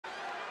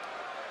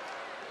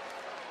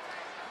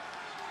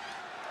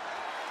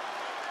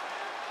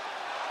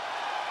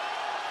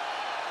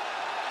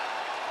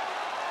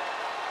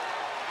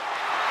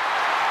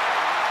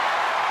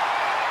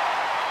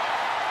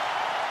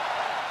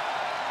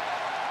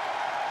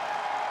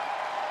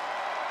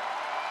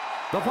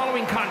The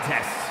following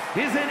contest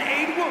is an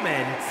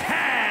 8-woman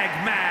tag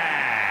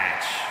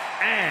match.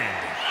 And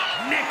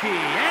Nikki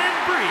and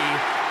Brie,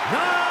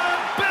 the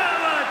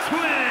Bella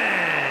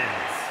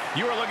Twins.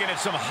 You are looking at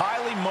some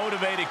highly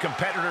motivated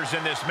competitors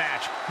in this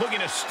match, looking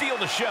to steal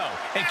the show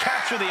and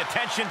capture the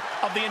attention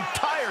of the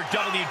entire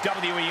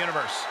WWE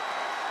Universe.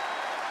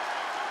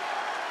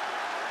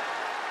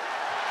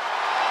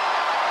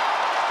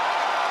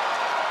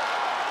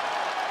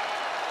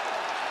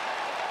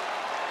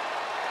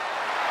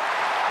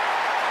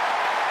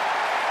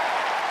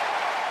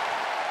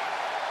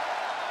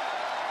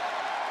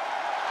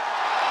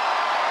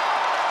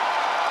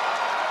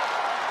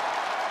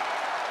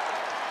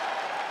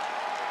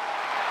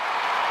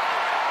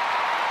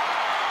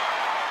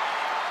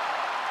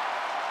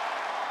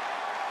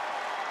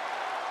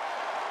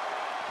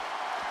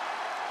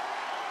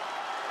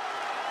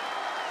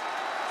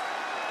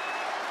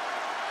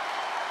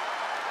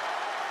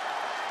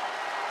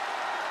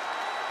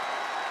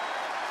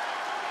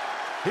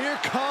 Here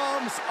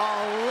comes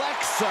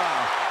Alexa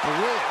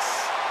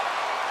Bliss.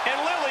 And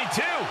Lily,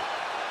 too.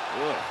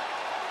 Ugh.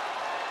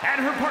 And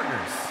her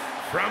partners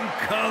from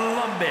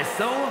Columbus,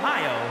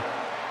 Ohio,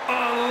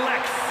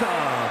 Alexa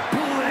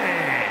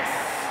Bliss.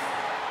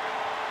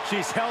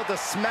 She's held the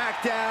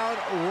SmackDown,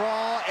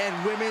 Raw,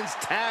 and Women's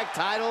Tag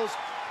titles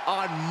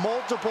on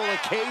multiple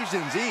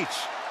occasions each.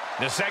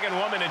 The second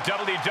woman in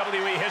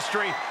WWE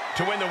history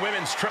to win the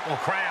Women's Triple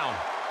Crown.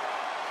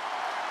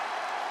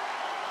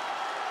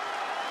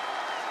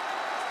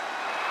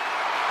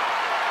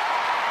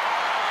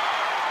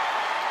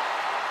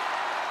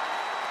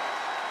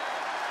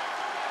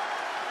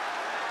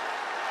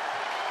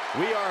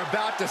 We are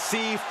about to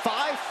see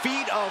 5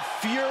 feet of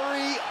fury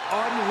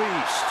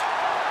unleashed.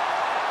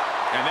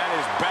 And that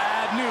is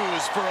bad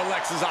news for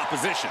Alexa's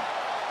opposition.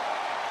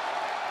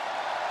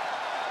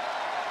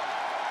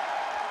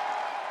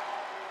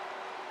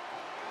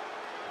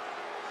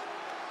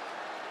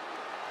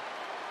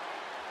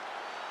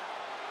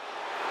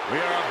 We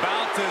are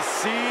about to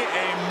see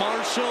a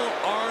martial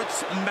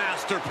arts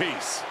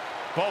masterpiece.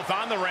 Both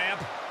on the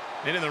ramp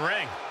and in the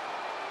ring.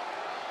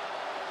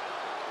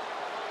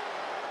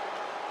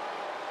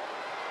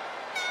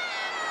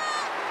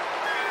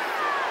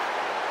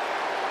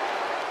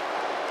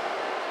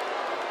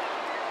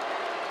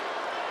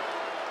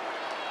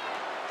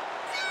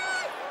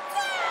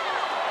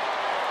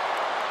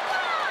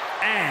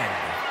 And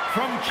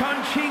from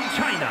Chongqing,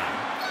 China,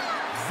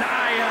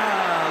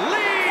 Xia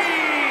Li.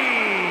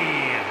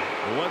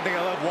 One thing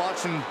I love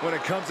watching when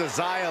it comes to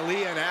Xia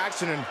Li in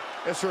action and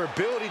is her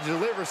ability to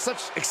deliver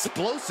such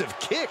explosive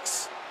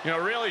kicks. You know,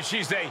 really,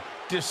 she's a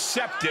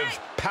deceptive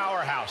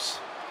powerhouse.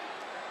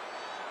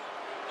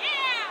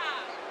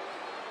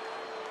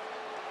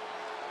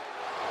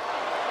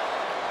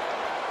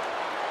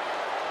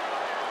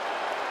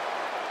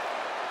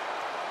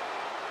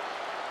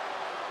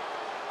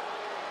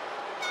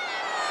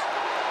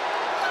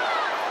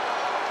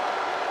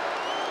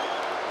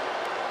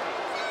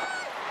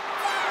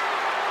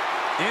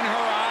 In her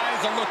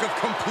eyes, a look of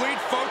complete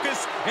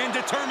focus and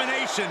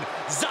determination.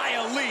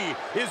 Xia Li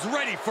is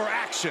ready for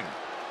action.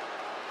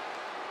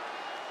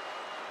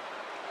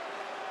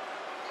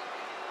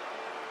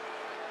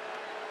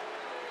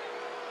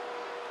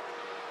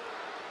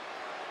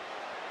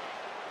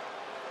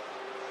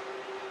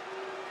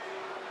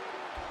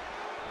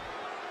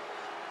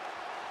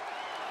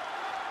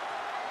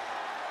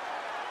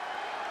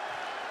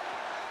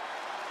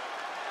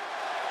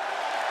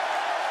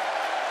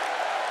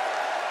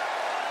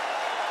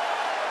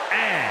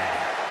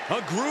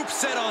 A group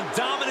set on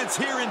dominance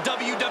here in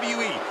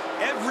WWE.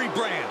 Every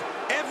brand,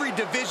 every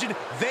division,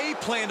 they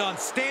planned on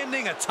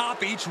standing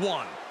atop each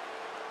one.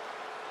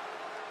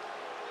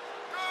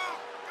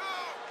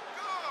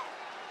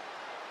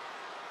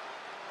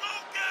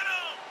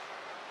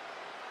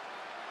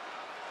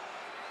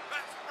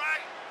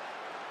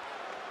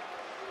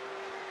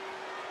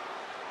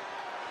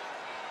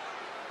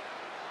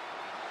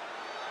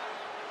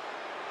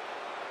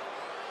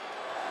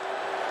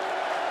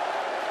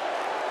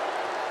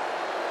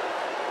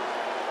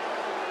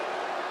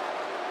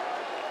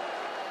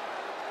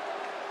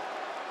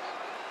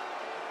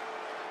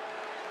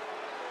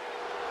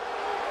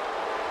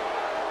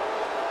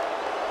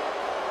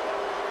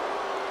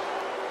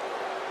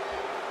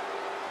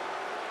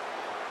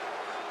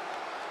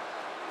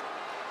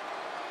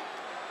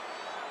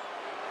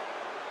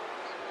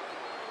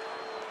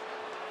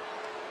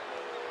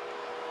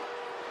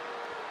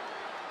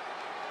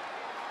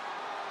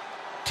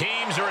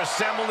 Teams are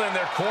assembled in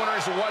their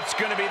corners. What's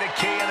going to be the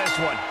key in this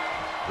one?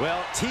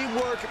 Well,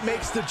 teamwork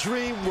makes the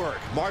dream work.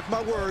 Mark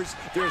my words,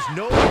 there's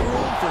no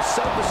room for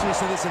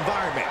selfishness in this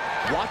environment.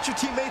 Watch your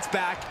teammates'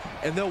 back,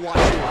 and they'll watch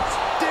yours.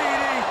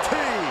 DDT!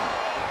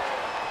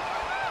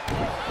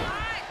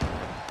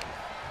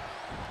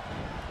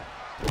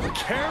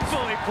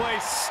 Carefully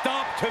placed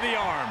stomp to the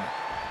arm.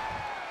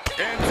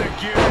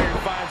 Enziguri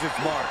finds its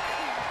mark.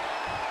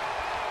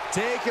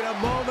 Taking a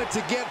moment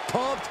to get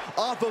pumped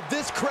off of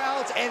this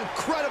crowd's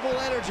incredible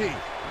energy.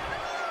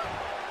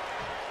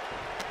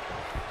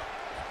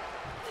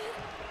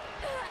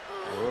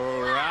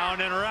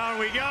 and around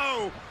we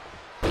go.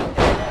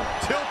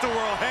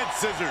 Tilt-a-whirl head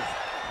scissors.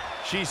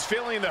 She's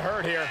feeling the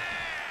hurt here.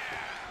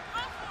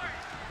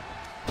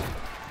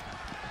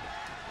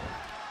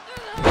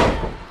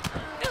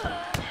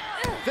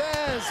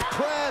 Vez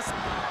press.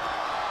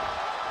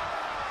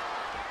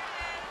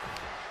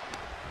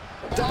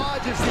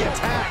 Dodges the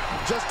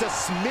attack just a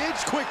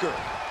smidge quicker.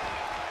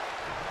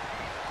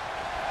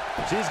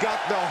 She's got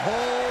the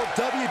whole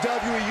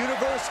WWE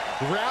Universe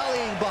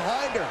rallying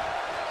behind her.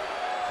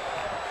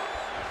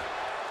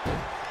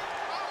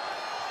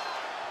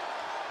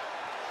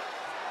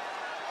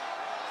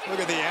 Look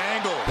at the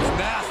angle. It's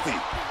nasty.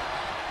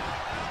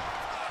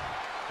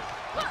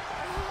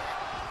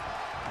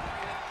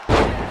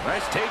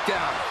 Nice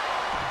takedown.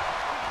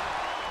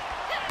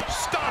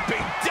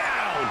 Stomping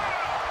down.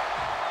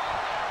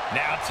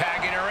 Now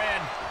tagging her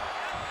in.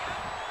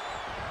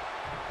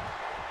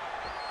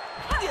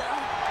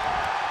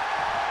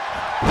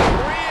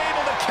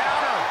 Able to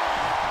counter.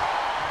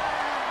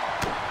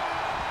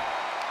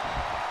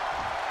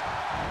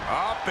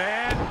 Up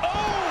and...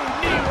 Oh,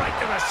 knee right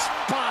to the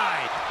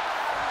spine.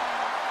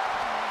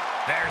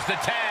 There's the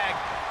tag.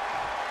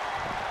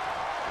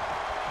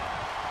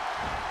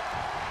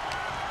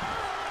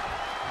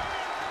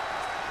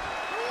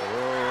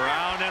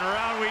 Round and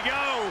round we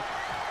go.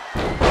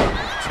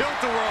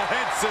 Tilt-a-whirl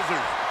head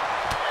scissors.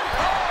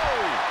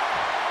 Oh!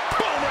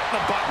 Boom, right in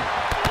the button.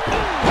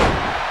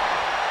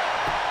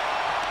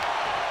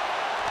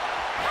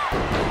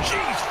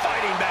 She's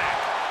fighting back.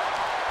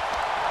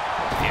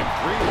 And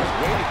Bree was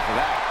waiting for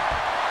that.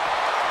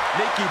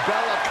 Nikki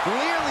Bella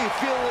clearly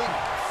feeling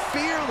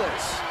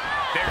fearless.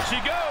 There she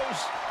goes.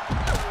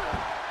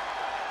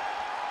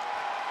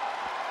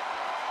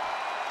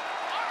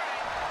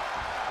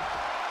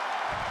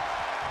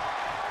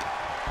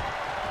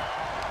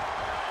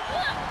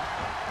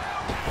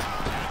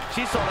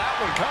 She saw that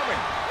one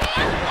coming.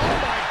 Oh,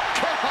 my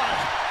God.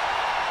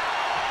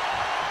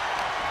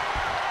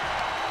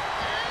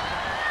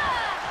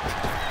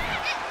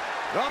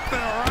 Up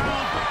and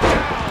around.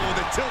 Down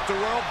with a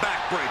tilt-a-whirl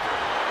backbreaker.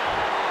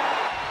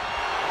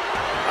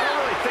 I don't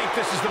really think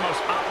this is the most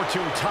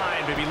opportune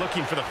time to be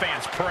looking for the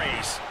fans'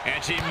 praise.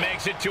 And she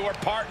makes it to her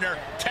partner.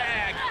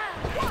 Tag.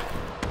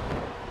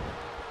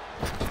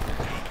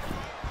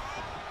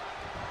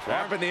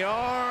 Trapping the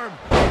arm.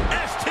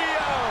 STO.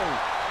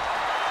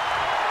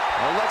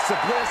 Alexa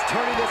Bliss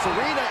turning this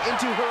arena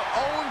into her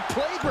own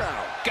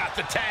playground. Got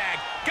the tag.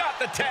 Got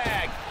the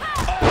tag.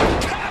 Oh,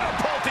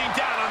 catapulting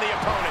down on the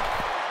opponent.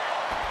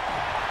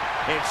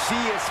 And she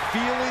is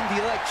feeling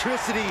the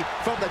electricity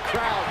from the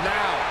crowd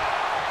now.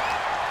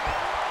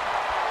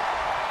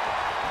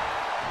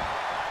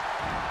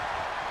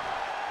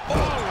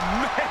 Oh,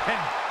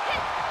 man.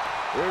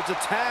 There's a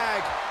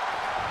tag.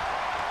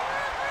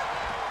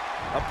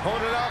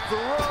 Opponent off the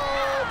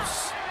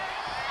ropes.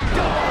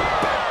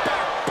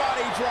 Back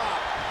body drop.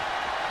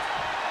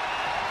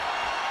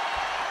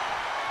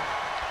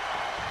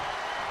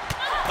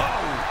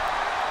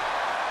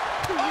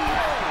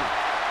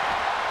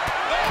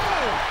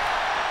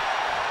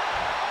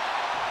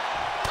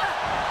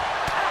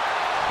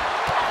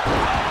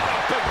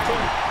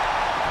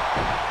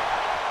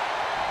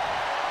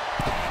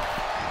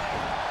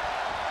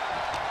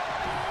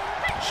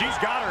 She's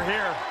got her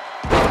here.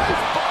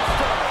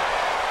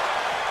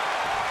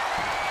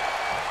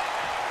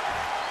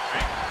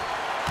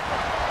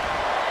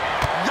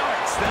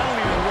 Nice. That'll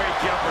either wake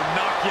you up or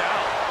knock you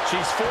out.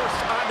 She's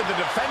forced onto the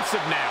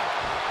defensive now.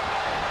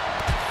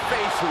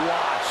 Face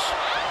wash.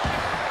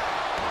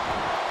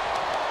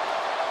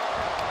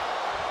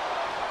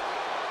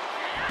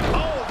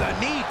 Oh, the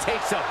knee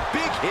takes a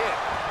big hit.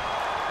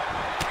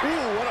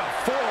 Ooh, what a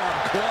forearm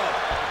club.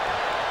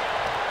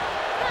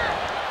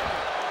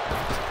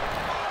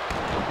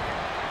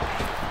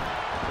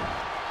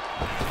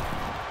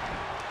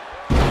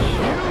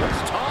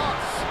 Huge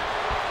toss.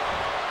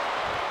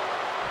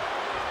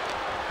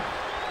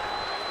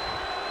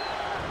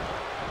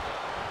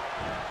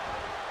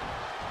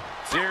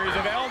 Series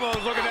of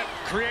elbows looking to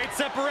create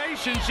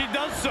separation. She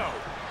does so.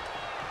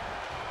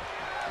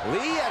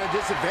 Lee at a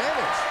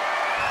disadvantage.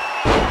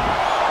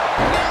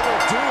 That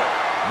will do it.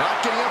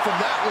 Not getting up from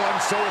that one,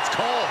 so it's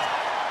called.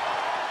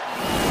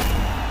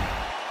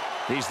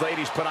 These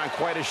ladies put on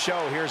quite a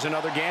show. Here's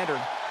another gander.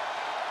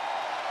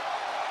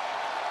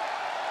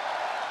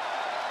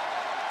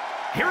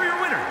 Here are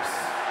your winners.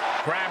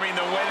 Grabbing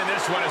the win in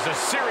this one is a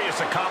serious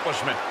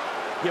accomplishment.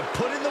 You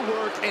put in the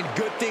work and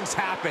good things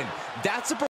happen. That's a